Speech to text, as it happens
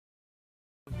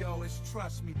Yo, it's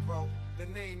trust me, bro. The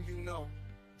name you know.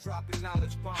 Dropping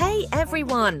knowledge bombs. Hey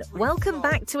everyone, welcome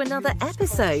back to another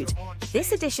episode.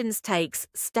 This edition's takes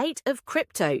State of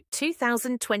Crypto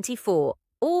 2024.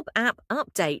 Orb app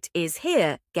update is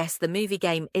here. Guess the movie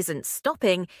game isn't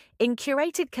stopping. In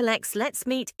Curated Collects, let's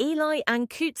meet Eli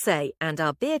Ankutse and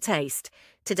our beer taste.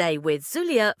 Today with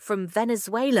Zulia from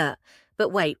Venezuela. But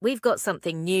wait, we've got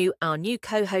something new, our new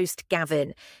co-host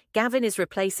Gavin. Gavin is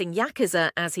replacing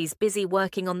Yakuza as he's busy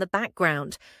working on the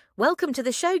background. Welcome to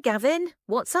the show, Gavin.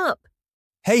 What's up?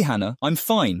 Hey Hannah, I'm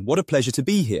fine. What a pleasure to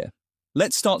be here.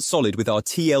 Let's start solid with our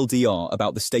TLDR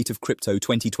about the State of Crypto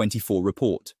 2024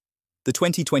 report. The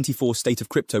 2024 State of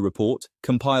Crypto report,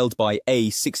 compiled by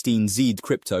A16Z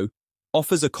Crypto,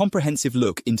 offers a comprehensive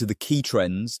look into the key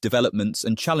trends, developments,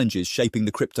 and challenges shaping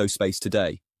the crypto space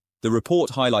today. The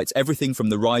report highlights everything from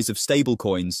the rise of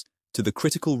stablecoins to the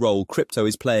critical role crypto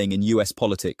is playing in US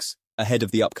politics ahead of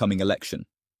the upcoming election.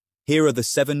 Here are the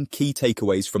 7 key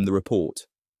takeaways from the report.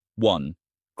 1.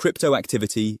 Crypto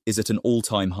activity is at an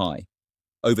all-time high.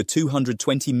 Over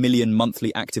 220 million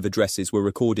monthly active addresses were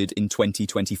recorded in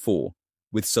 2024,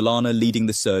 with Solana leading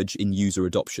the surge in user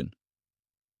adoption.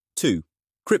 2.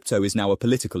 Crypto is now a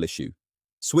political issue.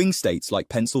 Swing states like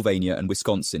Pennsylvania and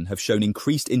Wisconsin have shown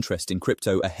increased interest in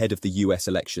crypto ahead of the US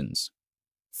elections.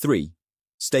 3.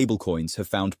 Stablecoins have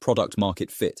found product-market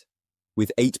fit.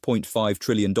 With $8.5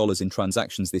 trillion in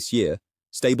transactions this year,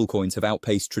 stablecoins have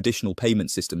outpaced traditional payment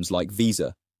systems like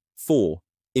Visa. 4.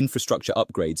 Infrastructure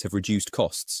upgrades have reduced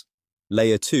costs.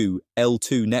 Layer 2,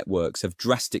 L2 networks have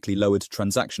drastically lowered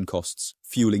transaction costs,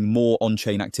 fueling more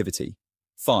on-chain activity.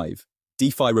 5.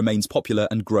 DeFi remains popular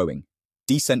and growing.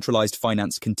 Decentralized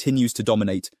finance continues to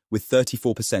dominate with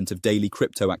 34% of daily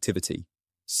crypto activity.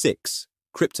 6.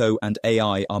 Crypto and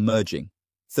AI are merging.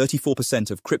 34%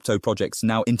 of crypto projects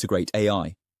now integrate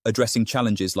AI, addressing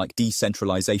challenges like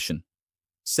decentralization.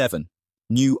 7.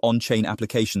 New on-chain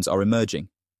applications are emerging.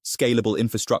 Scalable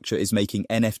infrastructure is making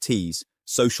NFTs,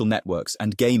 social networks,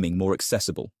 and gaming more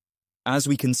accessible. As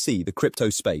we can see, the crypto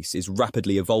space is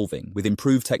rapidly evolving with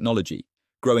improved technology,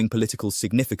 growing political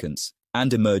significance,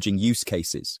 and emerging use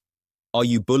cases. Are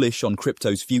you bullish on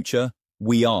crypto's future?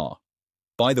 We are.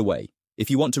 By the way, if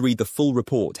you want to read the full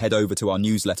report, head over to our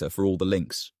newsletter for all the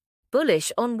links.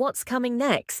 Bullish on what's coming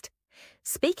next.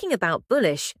 Speaking about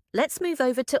bullish, let's move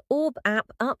over to Orb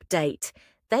app update.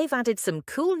 They've added some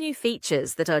cool new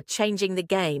features that are changing the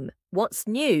game. What's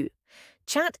new?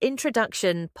 Chat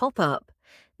introduction pop-up.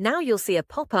 Now you'll see a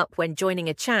pop-up when joining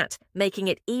a chat, making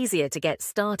it easier to get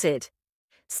started.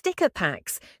 Sticker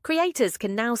packs. Creators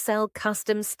can now sell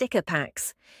custom sticker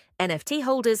packs. NFT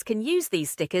holders can use these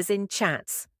stickers in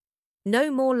chats. No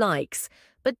more likes.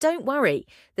 But don't worry,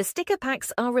 the sticker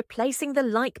packs are replacing the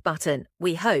like button,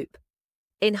 we hope.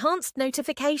 Enhanced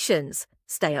notifications.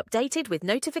 Stay updated with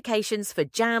notifications for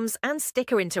jams and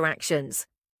sticker interactions.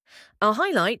 Our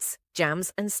highlights,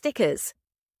 jams and stickers.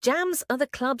 Jams are the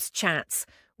club's chats.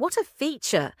 What a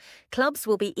feature! Clubs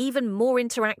will be even more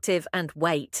interactive and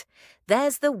wait.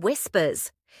 There's the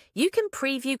whispers. You can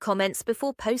preview comments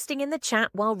before posting in the chat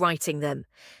while writing them.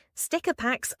 Sticker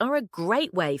packs are a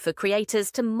great way for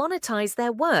creators to monetize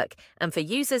their work and for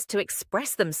users to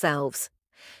express themselves.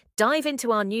 Dive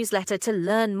into our newsletter to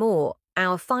learn more.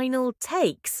 Our final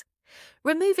takes.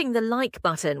 Removing the like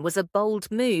button was a bold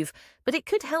move, but it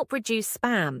could help reduce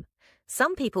spam.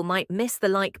 Some people might miss the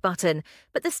like button,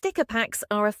 but the sticker packs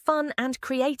are a fun and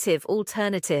creative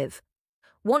alternative.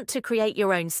 Want to create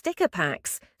your own sticker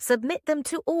packs? Submit them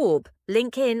to Orb,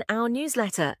 link in our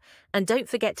newsletter, and don't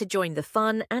forget to join the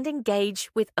fun and engage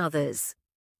with others.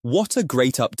 What a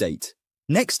great update!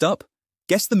 Next up,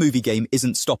 guess the movie game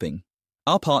isn't stopping.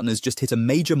 Our partners just hit a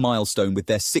major milestone with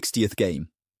their 60th game.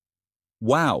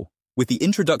 Wow! With the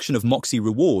introduction of Moxie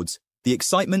rewards, the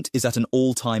excitement is at an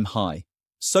all-time high.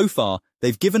 So far,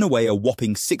 they've given away a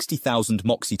whopping 60,000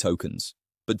 Moxie tokens.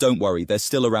 But don't worry, there's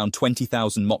still around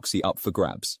 20,000 Moxie up for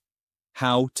grabs.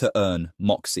 How to earn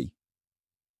Moxie?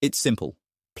 It's simple.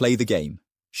 Play the game.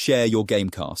 Share your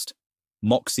gamecast.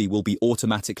 Moxie will be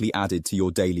automatically added to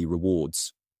your daily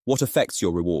rewards. What affects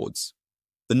your rewards?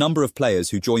 The number of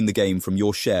players who join the game from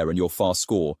your share and your fast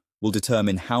score will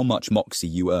determine how much Moxie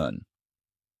you earn.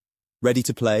 Ready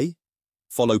to play?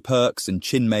 Follow perks and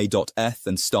chinmay.eth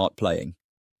and start playing.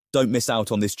 Don't miss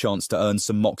out on this chance to earn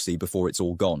some Moxie before it's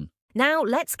all gone. Now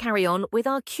let's carry on with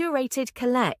our Curated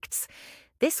Collects.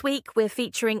 This week we're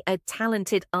featuring a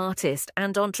talented artist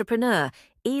and entrepreneur,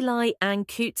 Eli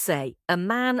Ankutse, a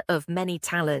man of many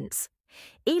talents.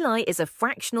 Eli is a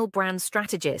fractional brand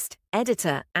strategist,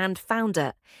 editor and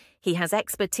founder. He has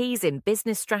expertise in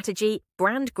business strategy,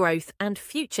 brand growth and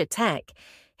future tech.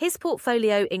 His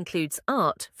portfolio includes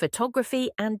art,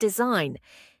 photography, and design.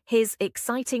 His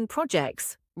exciting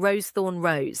projects: Rosethorn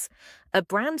Rose, a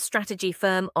brand strategy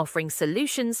firm offering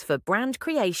solutions for brand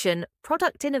creation,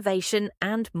 product innovation,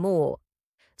 and more.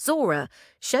 Zora,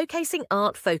 showcasing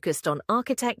art focused on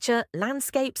architecture,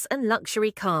 landscapes, and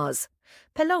luxury cars.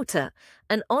 Pelota,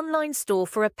 an online store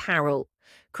for apparel.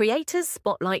 Creators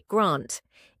Spotlight Grant.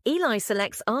 Eli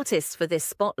selects artists for this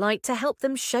spotlight to help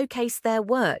them showcase their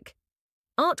work.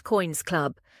 Art Coins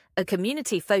Club, a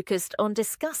community focused on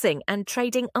discussing and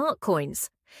trading art coins.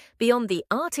 Beyond the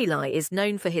Art, Eli is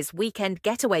known for his weekend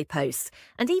getaway posts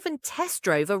and even test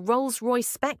drove a Rolls-Royce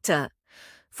Spectre.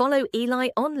 Follow Eli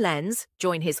on Lens,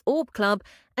 join his Orb Club,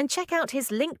 and check out his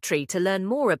Linktree to learn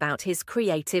more about his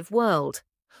creative world.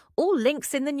 All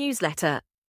links in the newsletter.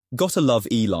 Gotta love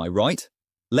Eli, right?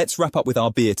 Let's wrap up with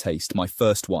our beer taste, my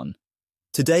first one.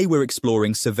 Today we're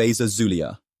exploring Cerveza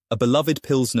Zulia, a beloved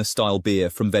Pilsner-style beer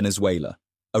from Venezuela.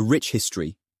 A rich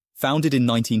history. Founded in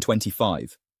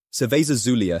 1925, Cerveza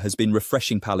Zulia has been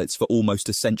refreshing palates for almost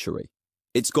a century.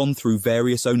 It's gone through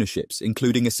various ownerships,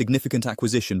 including a significant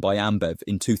acquisition by Ambev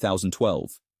in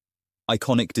 2012.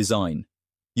 Iconic design.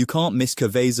 You can't miss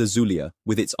Cerveza Zulia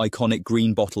with its iconic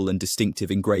green bottle and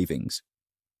distinctive engravings.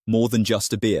 More than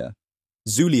just a beer,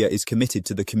 Zulia is committed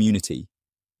to the community.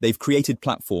 They've created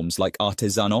platforms like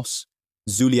Artesanos,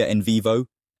 Zulia en Vivo,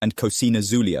 and Cocina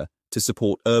Zulia to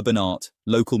support urban art,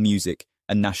 local music,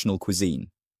 and national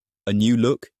cuisine. A new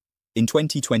look? In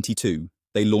 2022,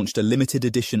 they launched a limited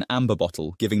edition amber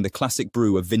bottle giving the classic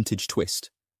brew a vintage twist.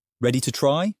 Ready to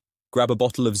try? Grab a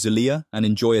bottle of Zulia and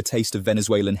enjoy a taste of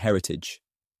Venezuelan heritage.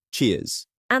 Cheers.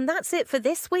 And that's it for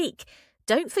this week.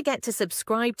 Don't forget to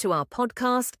subscribe to our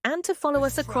podcast and to follow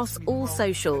us across all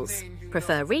socials.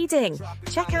 Prefer reading?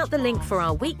 Check out the link for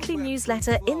our weekly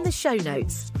newsletter in the show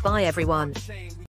notes. Bye, everyone.